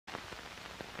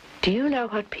Do you know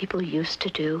what people used to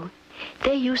do?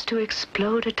 They used to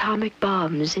explode atomic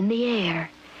bombs in the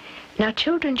air. Now,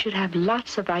 children should have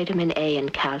lots of vitamin A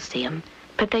and calcium,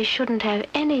 but they shouldn't have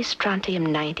any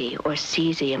strontium-90 or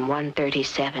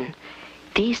cesium-137.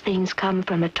 These things come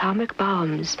from atomic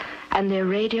bombs, and they're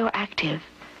radioactive.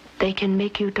 They can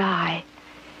make you die.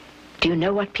 Do you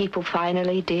know what people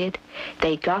finally did?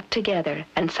 They got together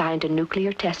and signed a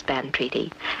nuclear test ban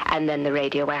treaty, and then the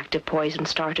radioactive poison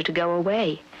started to go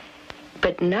away.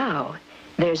 But now,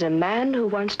 there's a man who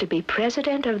wants to be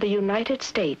president of the United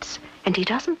States, and he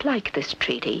doesn't like this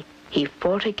treaty. He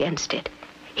fought against it.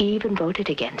 He even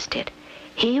voted against it.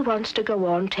 He wants to go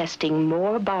on testing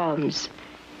more bombs.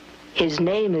 His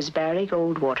name is Barry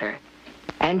Goldwater,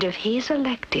 and if he's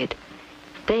elected,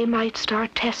 they might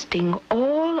start testing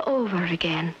all over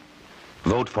again.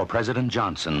 Vote for President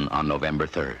Johnson on November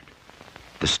 3rd.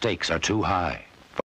 The stakes are too high.